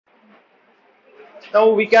Now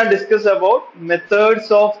we can discuss about methods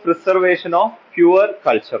of preservation of pure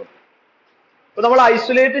culture. So we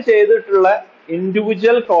isolate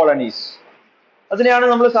individual colonies. അതിനെയാണ്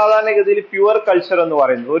നമ്മൾ സാധാരണഗതിയിൽ pure culture എന്ന്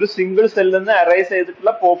പറയുന്നത്. ഒരു സിംഗിൾ സെല്ലിൽ നിന്ന് അറൈസ്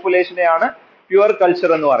ചെയ്തിട്ടുള്ള പോപ്പുലേഷനെയാണ് പ്യുവർ കൾച്ചർ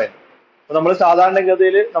എന്ന് പറയുന്നത്. അപ്പൊ നമ്മൾ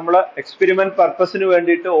സാധാരണഗതിയിൽ നമ്മൾ എക്സ്പെരിമെന്റ് പർപ്പസിന്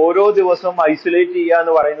വേണ്ടിയിട്ട് ഓരോ ദിവസവും ഐസൊലേറ്റ് ചെയ്യുക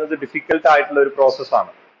എന്ന് പറയുന്നത് ഡിഫിക്കൽട്ട് ആയിട്ടുള്ള ഒരു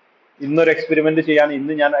പ്രോസസ്സാണ്. ഇന്നൊരു എക്സ്പെരിമെന്റ് ചെയ്യാൻ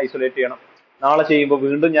ഇന്ന് ഞാൻ ഐസൊലേറ്റ് ചെയ്യണം, നാളെ ചെയ്യുമ്പോൾ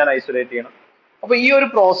വീണ്ടും ഞാൻ ഐസൊലേറ്റ് ചെയ്യണം. അപ്പൊ ഈ ഒരു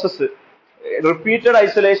പ്രോസസ്സ് റിപ്പീറ്റഡ്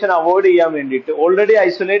ഐസൊലേഷൻ അവോയ്ഡ് ചെയ്യാൻ വേണ്ടിയിട്ട് ഓൾറെഡി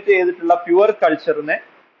ഐസൊലേറ്റ് ചെയ്തിട്ടുള്ള പ്യുവർ കൾച്ചറിനെ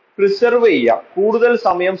പ്രിസർവ് ചെയ്യുക, കൂടുതൽ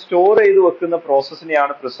സമയം സ്റ്റോർ ചെയ്ത് വെക്കുന്ന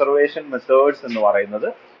പ്രോസസ്സിനെയാണ് പ്രിസർവേഷൻ മെത്തേഡ്സ് എന്ന് പറയുന്നത്.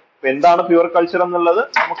 അപ്പൊ എന്താണ് പ്യുവർ കൾച്ചർ എന്നുള്ളത്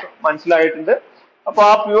നമുക്ക് മനസ്സിലായിട്ടുണ്ട്. അപ്പൊ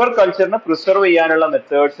ആ പ്യുവർ കൾച്ചറിനെ പ്രിസർവ് ചെയ്യാനുള്ള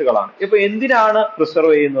മെത്തേഡ്സുകളാണ്. ഇപ്പൊ എന്തിനാണ്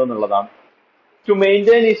പ്രിസർവ് ചെയ്യുന്നത് എന്നുള്ളതാണ്. To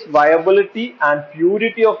maintain its viability and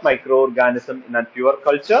purity of microorganism in a pure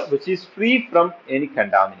culture which is free from any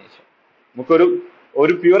contamination. നമുക്കൊരു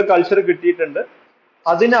പ്യുവർ കൾച്ചർ കിട്ടിയിട്ടുണ്ട്,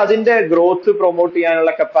 അതിന്റെ ഗ്രോത്ത് പ്രൊമോട്ട്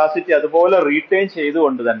ചെയ്യാനുള്ള കപ്പാസിറ്റി അതുപോലെ റീറ്റെയിൻ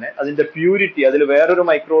ചെയ്തുകൊണ്ട് തന്നെ അതിന്റെ പ്യൂരിറ്റി, അതിൽ വേറൊരു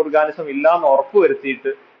മൈക്രോ ഓർഗാനിസം ഇല്ലാന്ന്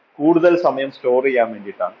ഉറപ്പുവരുത്തിയിട്ട് കൂടുതൽ സമയം സ്റ്റോർ ചെയ്യാൻ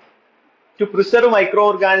വേണ്ടിയിട്ടാണ്. To preserve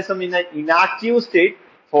microorganism in an inactive state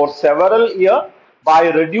for several years by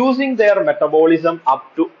reducing their metabolism up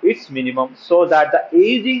to its minimum so that the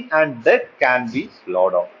aging and death can be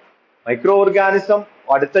slowed down. Micro organism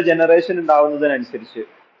അടുത്ത generation ഉണ്ടാവുന്നതിനനുസരിച്ച്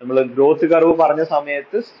നമ്മൾ growth curve പറഞ്ഞ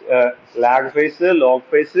സമയത്ത് lag phase, log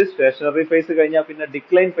phase, stationary phase കഴിഞ്ഞാൽ പിന്നെ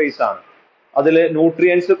decline face ആണ്. അതിൽ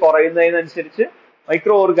nutrients കുറയുന്നതിനനുസരിച്ച്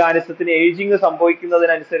micro ഓർഗാനിസത്തിന് ageing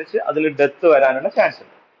സംഭവിക്കുന്നതിനനുസരിച്ച് അതിൽ death വരാനുള്ള ചാൻസ്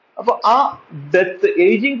ഉണ്ട്. അപ്പൊ ആ ഡെത്ത്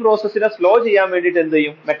ഏജിങ് പ്രോസസ്സിനെ സ്ലോ ചെയ്യാൻ വേണ്ടിയിട്ട് എന്ത്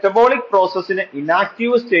ചെയ്യും, മെറ്റബോളിക് പ്രോസസ്സിനെ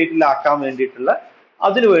ഇനാക്റ്റീവ് സ്റ്റേറ്റിലാക്കാൻ വേണ്ടിയിട്ടുള്ള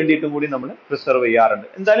അതിന് വേണ്ടിയിട്ടും കൂടി നമ്മൾ പ്രിസർവ് ചെയ്യാറുണ്ട്.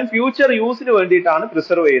 എന്തായാലും ഫ്യൂച്ചർ യൂസിന് വേണ്ടിയിട്ടാണ്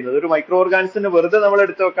പ്രിസർവ് ചെയ്യുന്നത്. ഒരു മൈക്രോ ഓർഗാനിസിനെ വെറുതെ നമ്മൾ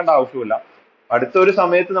എടുത്തു വെക്കേണ്ട ആവശ്യമില്ല. അടുത്തൊരു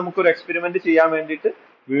സമയത്ത് നമുക്കൊരു എക്സ്പെരിമെന്റ് ചെയ്യാൻ വേണ്ടിയിട്ട്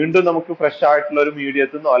വീണ്ടും നമുക്ക് ഫ്രഷ് ആയിട്ടുള്ള ഒരു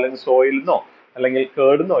മീഡിയത്തിൽ നിന്നോ അല്ലെങ്കിൽ സോയിൽ നിന്നോ അല്ലെങ്കിൽ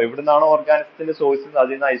കേർഡിന്നോ എവിടുന്നാണോ ഓർഗാനിസത്തിന്റെ സോഴ്സിൽ നിന്ന്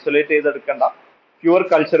അതിൽ നിന്ന് ഐസൊലേറ്റ് ചെയ്തെടുക്കേണ്ട പ്യുവർ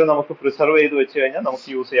കൾച്ചർ നമുക്ക് പ്രിസർവ് ചെയ്ത് വെച്ച് കഴിഞ്ഞാൽ നമുക്ക്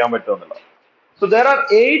യൂസ് ചെയ്യാൻ പറ്റുമെന്നുള്ളത്. So there are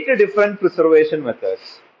 8 different preservation methods: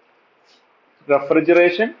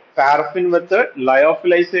 refrigeration, paraffin method,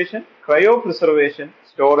 lyophilization, cryopreservation,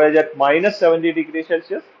 storage at -70 degrees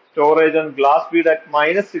Celsius, storage on glass bead at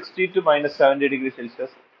 -60 to -70 degrees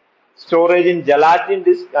Celsius, storage in gelatin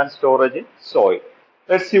disc and storage in soil.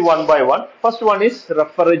 Let's see one by one. First one is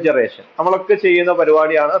refrigeration. നമ്മളൊക്കെ ചെയ്യുന്ന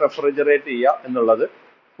പരിപാടിയാണ് refrigerate ചെയ്യുക എന്നുള്ളത്.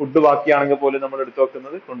 Food ബാക്കിയാണെങ്കിൽ പോലും നമ്മൾ എടുത്തു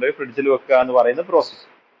വെക്കുന്നത് കൊണ്ടുപോയി ഫ്രിഡ്ജിൽ വെക്കുക എന്ന് പറയുന്ന പ്രോസസ്സ്.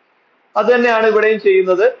 അത് തന്നെയാണ് ഇവിടെയും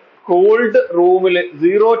ചെയ്യുന്നത്. കോൾഡ് റൂമിൽ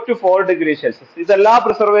 0 to 4 degree Celsius. ഇതെല്ലാ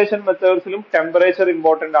പ്രിസർവേഷൻ മെത്തേഡ്സിലും ടെമ്പറേച്ചർ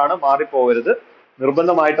ഇമ്പോർട്ടന്റ് ആണ്, മാറിപ്പോകരുത്.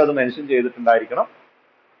 നിർബന്ധമായിട്ട് അത് mention ചെയ്തിട്ടുണ്ടായിരിക്കണം.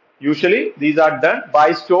 Usually these are done by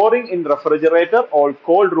storing in refrigerator or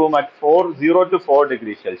cold room at 0 to 4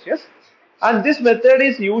 degree Celsius. And this method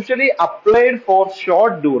is usually applied for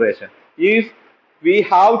short duration. If we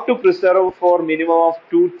have to preserve for minimum of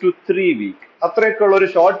 2 to 3 weeks. അത്രയൊക്കെയുള്ള ഒരു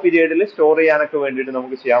short പീരിയഡിൽ store ചെയ്യാനൊക്കെ വേണ്ടിയിട്ട്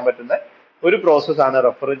നമുക്ക് ചെയ്യാൻ പറ്റുന്ന ഒരു പ്രോസസ്സാണ്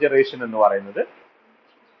refrigeration എന്ന് പറയുന്നത്.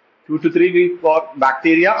 2 to 3 weeks for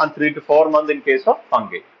bacteria and 3 to 4 months in case of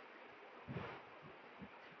fungi.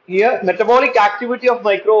 Here, metabolic activity of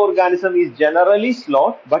microorganism is generally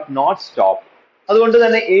slowed but not stopped. അതുകൊണ്ട്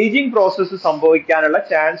തന്നെ ഏജിങ് പ്രോസസ്സ് സംഭവിക്കാനുള്ള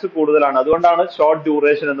ചാൻസ് കൂടുതലാണ്. അതുകൊണ്ടാണ് ഷോർട്ട്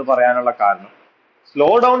ഡ്യൂറേഷൻ എന്ന് പറയാനുള്ള കാരണം. സ്ലോ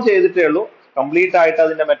ഡൗൺ ചെയ്തിട്ടേ ഉള്ളൂ, കംപ്ലീറ്റ് ആയിട്ട്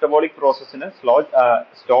അതിന്റെ മെറ്റബോളിക് പ്രോസസ്സിനെ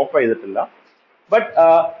സ്റ്റോപ്പ് ചെയ്തിട്ടില്ല. But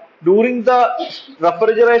during the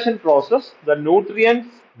refrigeration process, the nutrients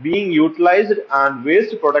being utilized and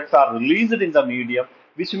waste products are released in the medium,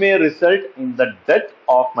 which may result in the death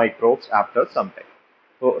of microbes after some time.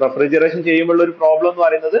 So, refrigeration ചെയ്യുമ്പോൾ ഒരു problem എന്ന്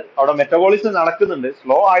പറയുന്നത് അവിടെ metabolism നടക്കുന്നുണ്ട്,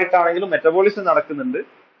 slow ആയിട്ടാണെങ്കിലും metabolism നടക്കുന്നുണ്ട്.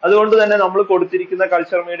 അതുകൊണ്ട് തന്നെ നമ്മൾ കൊടുത്തിരിക്കുന്ന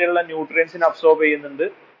കൾച്ചർ മീഡിയയിലുള്ള ന്യൂട്രിയൻസിനെ അബ്സോർബ് ചെയ്യുന്നുണ്ട്.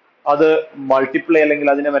 അത് മൾട്ടിപ്ലൈ അല്ലെങ്കിൽ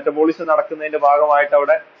അതിന്റെ മെറ്റബോളിസം നടക്കുന്നതിന്റെ ഭാഗമായിട്ട്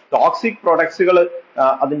അവിടെ ടോക്സിക് പ്രൊഡക്ട്സുകൾ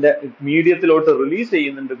അതിന്റെ മീഡിയത്തിലോട്ട് റിലീസ്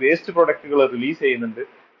ചെയ്യുന്നുണ്ട്, വേസ്റ്റ് പ്രൊഡക്റ്റുകൾ റിലീസ് ചെയ്യുന്നുണ്ട്.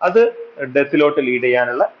 അത് ഡെത്തിലോട്ട് ലീഡ്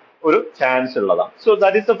ചെയ്യാനുള്ള ഒരു ചാൻസ് ഉള്ളതാണ്. So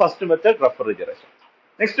that is the first method, refrigeration.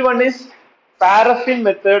 Next one is paraffin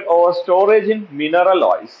method or storage in mineral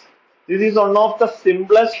oils. This is one of the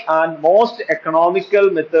simplest and most economical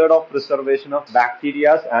method of preservation of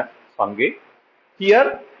bacteria and fungi. Here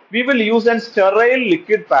we will use a sterile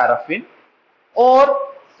liquid paraffin or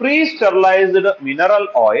pre-sterilized mineral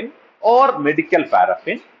oil or medical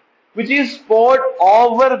paraffin, which is poured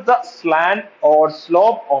over the slant or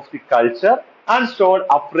slope of the culture and stored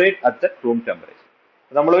upright at the room temperature.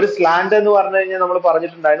 നമ്മളൊരു slant എന്ന് പറഞ്ഞു കഴിഞ്ഞാൽ നമ്മൾ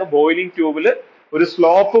പറഞ്ഞിട്ടുണ്ടായിരുന്നു, boiling ട്യൂബിൽ ഒരു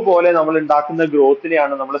slope പോലെ നമ്മൾ ഉണ്ടാക്കുന്ന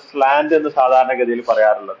ഗ്രോത്തിനെയാണ് നമ്മൾ സ്ലാൻഡ് എന്ന് സാധാരണഗതിയിൽ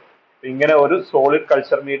പറയാറുള്ളത്. ഇങ്ങനെ ഒരു സോളിഡ്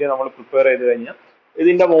കൾച്ചർ മീഡിയ നമ്മൾ പ്രിപ്പയർ ചെയ്ത് കഴിഞ്ഞാൽ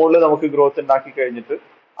ഇതിന്റെ മുകളിൽ നമുക്ക് ഗ്രോത്ത് ഉണ്ടാക്കി കഴിഞ്ഞിട്ട്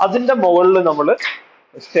അതിന്റെ മുകളിൽ നമ്മൾ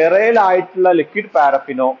സ്റ്റെറൈൽ ആയിട്ടുള്ള ലിക്വിഡ്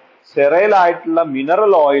പാരഫിനോ സ്റ്റെറൈൽ ആയിട്ടുള്ള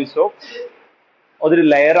മിനറൽ ഓയിൽസോ അതൊരു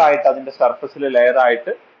ലെയർ ആയിട്ട് അതിന്റെ സർഫസിൽ ലെയർ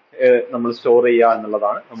ആയിട്ട് നമ്മൾ സ്റ്റോർ ചെയ്യുക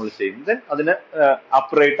എന്നുള്ളതാണ് നമ്മൾ ചെയ്യുന്നത്. അതിന്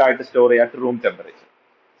അപ്രൈറ്റ് ആയിട്ട് സ്റ്റോർ ചെയ്യാൻ room temperature.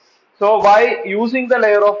 So by using the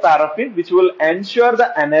layer of paraffin, which will ensure the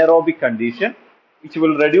anaerobic condition, which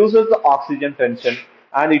will reduces the oxygen tension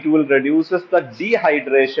and it will reduces the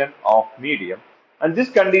dehydration of medium. And this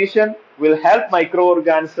condition will help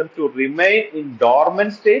microorganisms to remain in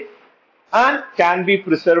dormant state and can be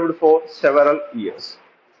preserved for several years.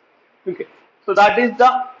 Okay. So that is the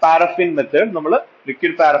paraffin method. നമ്മൾ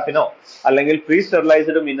liquid paraffin അല്ലെങ്കിൽ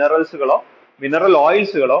pre-sterilized mineral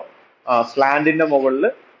oils സ്ലാൻഡിന്റെ മുകളിൽ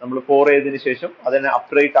നമ്മൾ pour ചെയ്തതിനു ശേഷം അതിനെ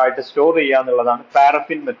upright ആയിട്ട് store ചെയ്യുക എന്നുള്ളതാണ്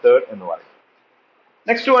പാരഫിൻ മെത്തേഡ് എന്ന് പറയുന്നത്.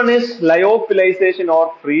 Next one is lyophilisation or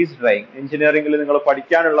freeze drying. എഞ്ചിനീയറിംഗിൽ നിങ്ങൾ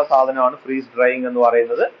പഠിക്കാനുള്ള സാധനമാണ് ഫ്രീസ് ഡ്രൈയിങ് എന്ന്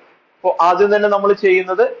പറയുന്നത്. അപ്പോൾ ആദ്യം തന്നെ നമ്മൾ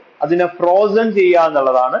ചെയ്യുന്നത് അതിനെ ഫ്രോസൺ ചെയ്യുക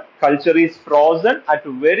എന്നുള്ളതാണ്. Culture is frozen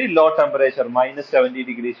at very low temperature -70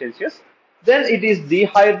 degree Celsius. Then it is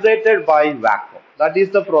dehydrated by vacuum. That is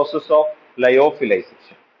the process of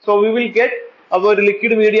lyophilization. So we will get അപ്പോൾ ഒരു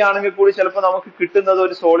ലിക്വിഡ് മീഡിയം ആണെങ്കിൽ കൂടി ചിലപ്പോൾ നമുക്ക് കിട്ടുന്നത്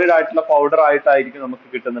ഒരു സോളിഡ് ആയിട്ടുള്ള പൗഡർ ആയിട്ടായിരിക്കും നമുക്ക്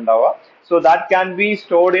കിട്ടുന്നുണ്ടാവുക. So that can be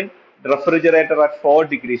stored in refrigerator at 4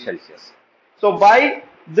 degree Celsius. So by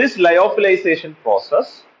this lyophilisation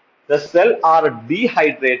process the cell are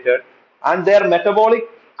dehydrated and their metabolic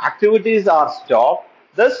activities are stopped.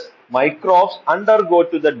 Thus microbes undergo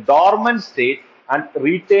to the dormant state and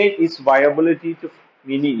retain its viability to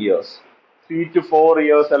many years. 3 to 4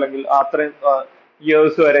 years അല്ലെങ്കിൽ അത്രയും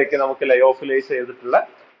years വരെയൊക്കെ നമുക്ക് lyophilise ചെയ്തിട്ടുള്ള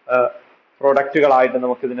പ്രൊഡക്റ്റുകളായിട്ട്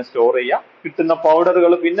നമുക്ക് ഇതിനെ store ചെയ്യാം. കിട്ടുന്ന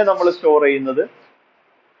പൗഡറുകൾ പിന്നെ നമ്മൾ സ്റ്റോർ ചെയ്യുന്നത്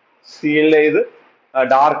സീൽ ചെയ്ത്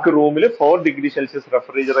ഡാർക്ക് റൂമിൽ 4 ഡിഗ്രി സെൽഷ്യസ്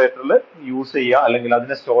റെഫ്രിജറേറ്ററിൽ യൂസ് ചെയ്യുക അല്ലെങ്കിൽ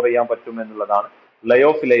അതിനെ സ്റ്റോർ ചെയ്യാൻ പറ്റും എന്നുള്ളതാണ്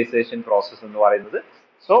ലയോഫിലൈസേഷൻ പ്രോസസ് എന്ന് പറയുന്നത്.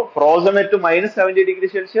 So frozen at -70 degree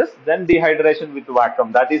Celsius then dehydration with vacuum.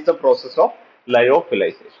 That is the process of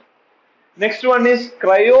lyophilization. Next one is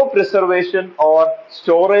cryopreservation or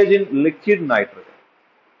storage in liquid nitrogen.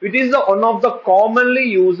 It is one of the commonly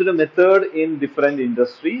used method in different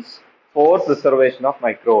industries for preservation of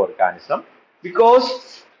microorganisms because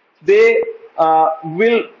they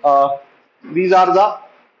these are the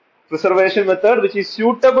preservation method which is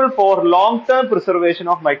suitable for long-term preservation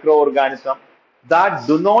of microorganisms that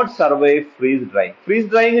do not survive freeze drying. Freeze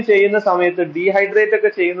drying ചെയ്യുന്ന സമയത്ത് dehydrate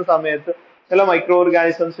ഒക്കെ ചെയ്യുന്ന സമയത്ത് ചില micro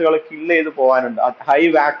ഓർഗാനിസംസുകൾ kill ചെയ്ത് പോകാനുണ്ട്. High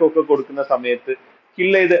vacuum ഒക്കെ കൊടുക്കുന്ന സമയത്ത്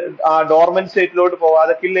കില്ല് ചെയ്ത് ആ ഡോർമൻ സ്റ്റേറ്റിലോട്ട്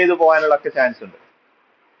പോകാതെ കില്ല് ചെയ്ത് പോകാനുള്ള ഒക്കെ ചാൻസ് ഉണ്ട്.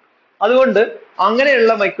 അതുകൊണ്ട്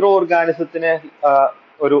അങ്ങനെയുള്ള മൈക്രോ ഓർഗാനിസത്തിന്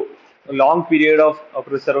ഒരു ലോങ് പീരിയഡ് ഓഫ്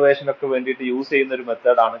പ്രിസർവേഷൻ ഒക്കെ വേണ്ടിയിട്ട് യൂസ് ചെയ്യുന്ന ഒരു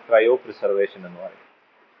മെത്തേഡാണ് ക്രയോ പ്രിസർവേഷൻ എന്ന് പറയുന്നത്.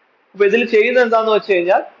 അപ്പൊ ഇതിൽ ചെയ്യുന്നത് എന്താന്ന് വെച്ച്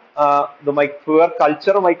കഴിഞ്ഞാൽ the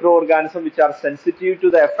culture microorganisms which are sensitive to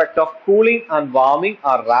the effect of cooling and warming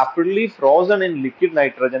are rapidly frozen in liquid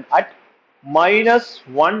nitrogen at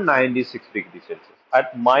 -196 degrees Celsius. At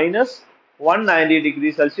 -190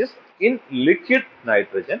 degrees Celsius in liquid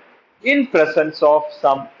nitrogen in presence of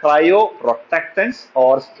some cryoprotectants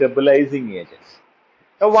or stabilizing agents.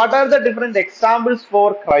 Now, what are the different examples for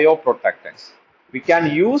cryoprotectants? We can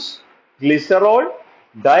use glycerol,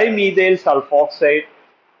 dimethyl sulfoxide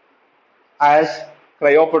as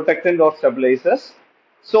cryoprotectant or stabilizers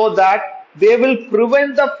so that they will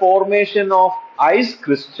prevent the formation of ice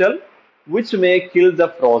crystal which may kill the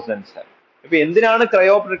frozen cell. ഇപ്പൊ എന്തിനാണ്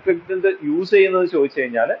ക്രയോപ്രൊട്ടക്ടന്റ് use ചെയ്യുന്നത് ചോദിച്ചു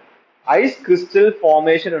കഴിഞ്ഞാൽ ice crystal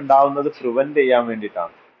formation ഉണ്ടാവുന്നത് prevent ചെയ്യാൻ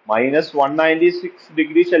വേണ്ടിയിട്ടാണ്. -196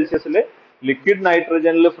 degree സെൽഷ്യസിൽ liquid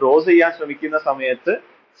നൈട്രജനിൽ ഫ്രോസ് ചെയ്യാൻ ശ്രമിക്കുന്ന സമയത്ത്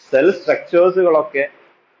സെൽ സ്ട്രക്ചേഴ്സുകളൊക്കെ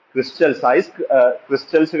ക്രിസ്റ്റൽസ് ഐസ്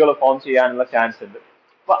ക്രിസ്റ്റൽസുകൾ ഫോം ചെയ്യാനുള്ള ചാൻസ് ഉണ്ട്.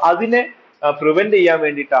 അപ്പൊ അതിനെ പ്രിവെന്റ് ചെയ്യാൻ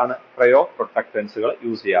വേണ്ടിയിട്ടാണ് ക്രയോ പ്രൊട്ടക്ടൻസുകൾ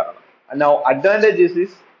യൂസ് ചെയ്യാറുള്ളത്. Now advantages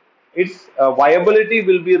is its viability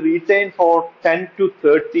will be retained for 10 to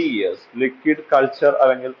 30 years. Liquid culture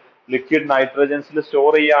അല്ലെങ്കിൽ ലിക്വിഡ് നൈട്രജൻസിൽ സ്റ്റോർ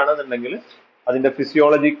ചെയ്യുകയാണെന്നുണ്ടെങ്കിൽ അതിന്റെ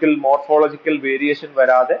ഫിസിയോളജിക്കൽ മോർഫോളജിക്കൽ വേരിയേഷൻ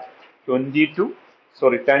വരാതെ 10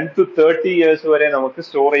 to 30 years വരെ നമുക്ക്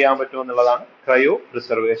സ്റ്റോർ ചെയ്യാൻ പറ്റുമെന്നുള്ളതാണ് ക്രയോ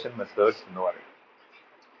പ്രിസർവേഷൻ മെത്തേഡ്സ് എന്ന് പറയുന്നത്.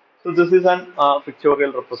 So this is an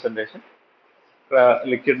pictorial representation.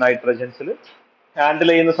 Liquid നൈട്രജൻസിൽ handle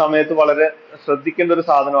ചെയ്യുന്ന സമയത്ത് വളരെ ശ്രദ്ധിക്കേണ്ട ഒരു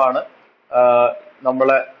സാധനമാണ്.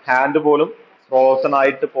 നമ്മളെ ഹാൻഡ് പോലും ഫ്രോസൺ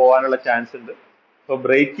ആയിട്ട് പോകാനുള്ള ചാൻസ് ഉണ്ട്. സോ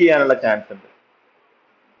ബ്രേക്ക് ചെയ്യാനുള്ള ചാൻസ് ഉണ്ട്.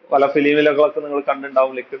 പല ഫിലിമിലൊക്കെ നിങ്ങൾ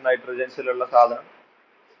കണ്ടിട്ടുണ്ടാവും ലിക്വിഡ് നൈട്രജൻസിലുള്ള സാധനം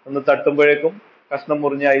ഒന്ന് തട്ടുമ്പോഴേക്കും കഷ്ണം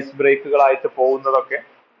മുറിഞ്ഞ ഐസ് ബ്രേക്കുകളായിട്ട് പോകുന്നതൊക്കെ.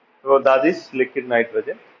 So that is liquid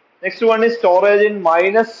nitrogen. Next one is storage in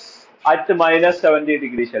 -70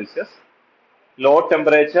 degree Celsius. Low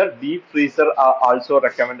temperature deep freezer are also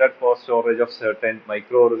recommended for storage of certain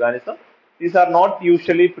microorganisms. These are not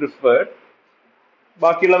usually preferred.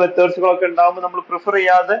 ബാക്കിയുള്ള മെത്തേഡ്സുകളൊക്കെ ഉണ്ടാകുമ്പോൾ നമ്മൾ prefer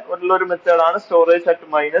ചെയ്യാതെ ഉള്ളൊരു മെത്തേഡാണ് storage at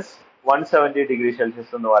 -170°C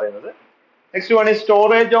എന്ന് പറയുന്നത്. Next one is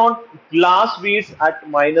storage on glass beads at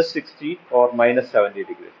 -60 or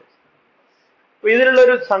 -70°C. അപ്പൊ ഇതിനുള്ള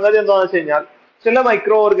ഒരു സംഗതി എന്താണെന്ന് വെച്ച് കഴിഞ്ഞാൽ ചില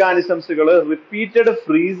മൈക്രോ ഓർഗാനിസംസുകൾ റിപ്പീറ്റഡ്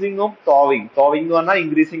ഫ്രീസിങ്ങും തോവിങ് എന്ന് പറഞ്ഞാൽ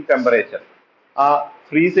ഇൻക്രീസിങ് ടെമ്പറേച്ചർ, ആ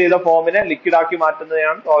ഫ്രീസ് ചെയ്ത ഫോമിനെ ലിക്വിഡ് ആക്കി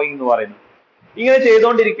മാറ്റുന്നതാണ് തോവിങ് എന്ന് പറയുന്നത്. ഇങ്ങനെ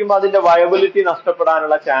ചെയ്തുകൊണ്ടിരിക്കുമ്പോൾ അതിന്റെ വയബിലിറ്റി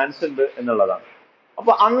നഷ്ടപ്പെടാനുള്ള ചാൻസ് ഉണ്ട് എന്നുള്ളതാണ്.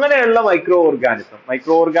 അപ്പൊ അങ്ങനെയുള്ള micro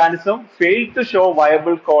organism fail to show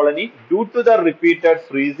viable colony due to the repeated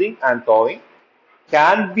freezing and തോവിങ്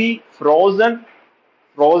can be frozen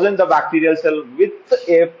the bacterial cell with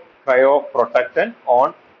a cryoprotectant on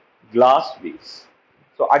glass beads.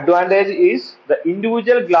 So advantage is the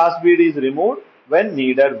individual glass bead is removed when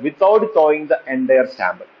needed without thawing the entire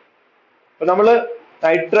sample. So നമ്മള്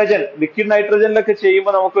liquid നൈട്രജനിലൊക്കെ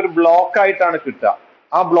ചെയ്യുമ്പോൾ നമുക്കൊരു block ആയിട്ടാണ് കിട്ടുക.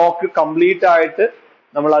 ആ block complete ആയിട്ട്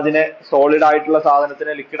നമ്മൾ അതിനെ solid ആയിട്ടുള്ള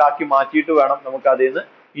സാധനത്തിനെ ലിക്വിഡ് ആക്കി മാറ്റിയിട്ട് വേണം നമുക്ക് അതിൽ നിന്ന്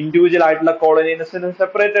ഇൻഡിവിജ്വൽ ആയിട്ടുള്ള കോളനീസിനെ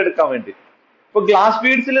സെപ്പറേറ്റ് എടുക്കാൻ വേണ്ടി. ഇപ്പൊ ഗ്ലാസ്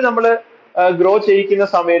ബീഡ്സിൽ നമ്മൾ ഗ്രോ ചെയ്യിക്കുന്ന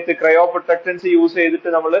സമയത്ത് ക്രയോ പ്രൊട്ടക്ടൻസ് യൂസ് ചെയ്തിട്ട്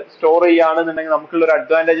നമ്മൾ സ്റ്റോർ ചെയ്യുകയാണെന്നുണ്ടെങ്കിൽ നമുക്കുള്ള ഒരു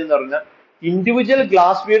അഡ്വാൻറ്റേജ് എന്ന് പറഞ്ഞാൽ ഇൻഡിവിജ്വൽ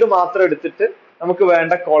ഗ്ലാസ് ബീഡ് മാത്രം എടുത്തിട്ട് നമുക്ക്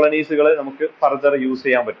വേണ്ട കോളനീസുകൾ നമുക്ക് ഫർദർ യൂസ്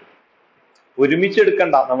ചെയ്യാൻ പറ്റും. ഒരുമിച്ച്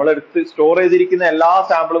എടുക്കണ്ട, നമ്മൾ എടുത്ത് സ്റ്റോർ ചെയ്തിരിക്കുന്ന എല്ലാ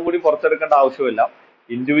സാമ്പിളും കൂടി പുറത്തെടുക്കേണ്ട ആവശ്യമില്ല.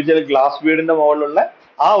 ഇൻഡിവിജ്വൽ ഗ്ലാസ് ബീഡിന്റെ മുകളിലുള്ള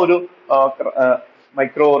ആ ഒരു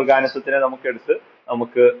മൈക്രോ ഓർഗാനിസത്തിനെ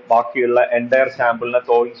നമുക്ക് ബാക്കിയുള്ള എൻറ്റയർ സാമ്പിളിനെ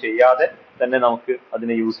തോയിങ് ചെയ്യാതെ തന്നെ നമുക്ക്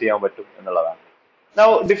അതിനെ യൂസ് ചെയ്യാൻ പറ്റും എന്നുള്ളതാണ്. Now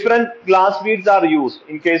different glass beads are used.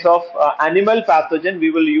 In case of animal pathogen we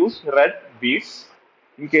will use red beads.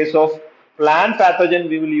 In case of plant pathogen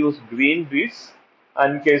we will use green beads. And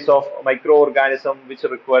in case of microorganism which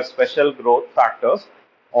require special growth factors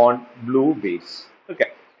on blue beads. Okay.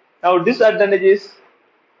 Now disadvantage is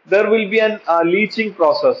there will be an leaching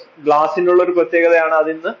process. Glass inulla oru pratyekadayana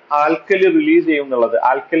adinnu alkali release cheyyunnallathu.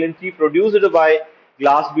 Alkalinity produced by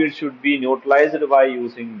glass bead should be neutralized by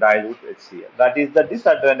using dilute HCl. That is the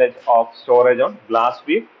disadvantage of storage on glass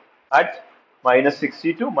bead at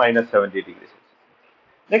 -60 to -70°C.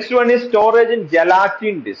 Next one is storage in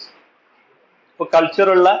gelatin disc. For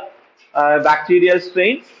cultural bacterial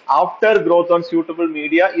strain after growth on suitable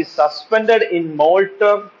media is suspended in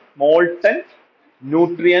molten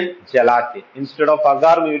nutrient gelatin. Instead of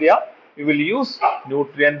agar media, we will use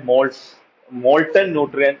molten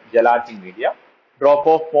nutrient gelatin media. Drop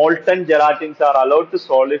of molten gelatins are allowed to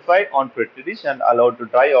solidify on petri dish and allowed to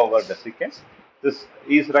dry over desiccants. This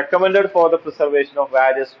is recommended for the preservation of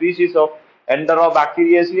various species of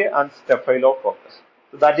Enterobacteriaceae and Staphylococcus.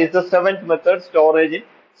 So that is the seventh method, storage in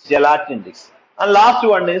gelatin discs. And last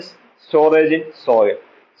one is storage in soil.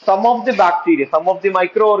 Some of the bacteria, some of the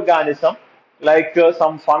microorganisms like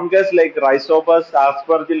some fungus like Rhizopus,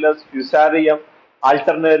 Aspergillus, Fusarium,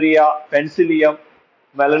 Alternaria, Penicillium,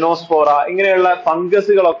 മെലനോസ്പോറ ഇങ്ങനെയുള്ള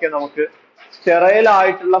ഫംഗസുകളൊക്കെ നമുക്ക് sterile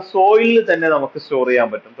ആയിട്ടുള്ള സോയിലിൽ തന്നെ നമുക്ക് store ചെയ്യാൻ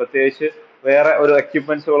പറ്റും. പ്രത്യേകിച്ച് വേറെ ഒരു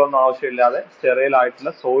എക്യുപ്മെന്റ്സുകളൊന്നും ആവശ്യമില്ലാതെ സ്റ്റെറൈൽ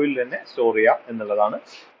ആയിട്ടുള്ള സോയിൽ തന്നെ സ്റ്റോർ ചെയ്യുക എന്നുള്ളതാണ്,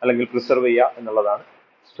 അല്ലെങ്കിൽ പ്രിസർവ് ചെയ്യുക എന്നുള്ളതാണ്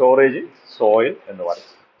സ്റ്റോറേജ് സോയിൽ എന്ന്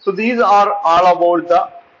പറയും. So these are all about the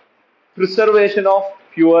preservation of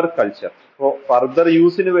pure culture. അപ്പോൾ ഫർദർ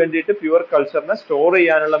യൂസിന് വേണ്ടിയിട്ട് പ്യുവർ കൾച്ചറിനെ സ്റ്റോർ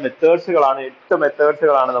ചെയ്യാനുള്ള മെത്തേഡ്സുകളാണ് 8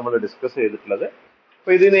 മെത്തേഡ്സുകളാണ് നമ്മൾ ഡിസ്കസ് ചെയ്തിട്ടുള്ളത്.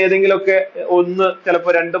 അപ്പൊ ഇതിന് ഏതെങ്കിലുമൊക്കെ ഒന്ന്,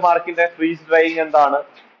 ചിലപ്പോൾ 2 മാർക്കിന്റെ ഫ്രീസ് ഡ്രൈയിങ് എന്താണ്,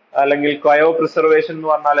 അല്ലെങ്കിൽ ക്രയോ പ്രിസർവേഷൻ എന്ന്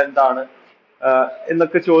പറഞ്ഞാൽ എന്താണ്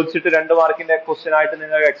എന്നൊക്കെ ചോദിച്ചിട്ട് 2 മാർക്കിന്റെ ക്വസ്റ്റ്യൻ ആയിട്ട്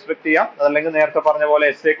നിങ്ങൾക്ക് എക്സ്പെക്ട് ചെയ്യാം. അതല്ലെങ്കിൽ നേരത്തെ പറഞ്ഞ പോലെ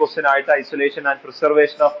എസ്എ ക്വസ്റ്റ്യൻ ആയിട്ട് isolation and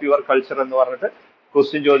preservation of pure culture എന്ന് പറഞ്ഞിട്ട്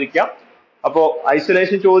ക്വസ്റ്റ്യൻ ചോദിക്കാം. അപ്പോ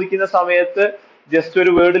ഐസൊലേഷൻ ചോദിക്കുന്ന സമയത്ത് ജസ്റ്റ്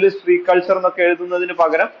ഒരു വേർഡിൽ സ്ട്രീക്ക് കൾച്ചർ എന്നൊക്കെ എഴുതുന്നതിന്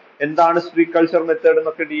പകരം എന്താണ് സ്ട്രീക്ക് കൾച്ചർ മെത്തേഡ്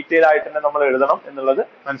എന്നൊക്കെ ഡീറ്റെയിൽ ആയിട്ട് തന്നെ നമ്മൾ എഴുതണം എന്നുള്ളത്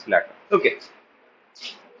മനസ്സിലാക്കാം. Okay.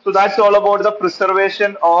 So that's all about the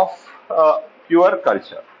preservation of pure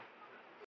culture.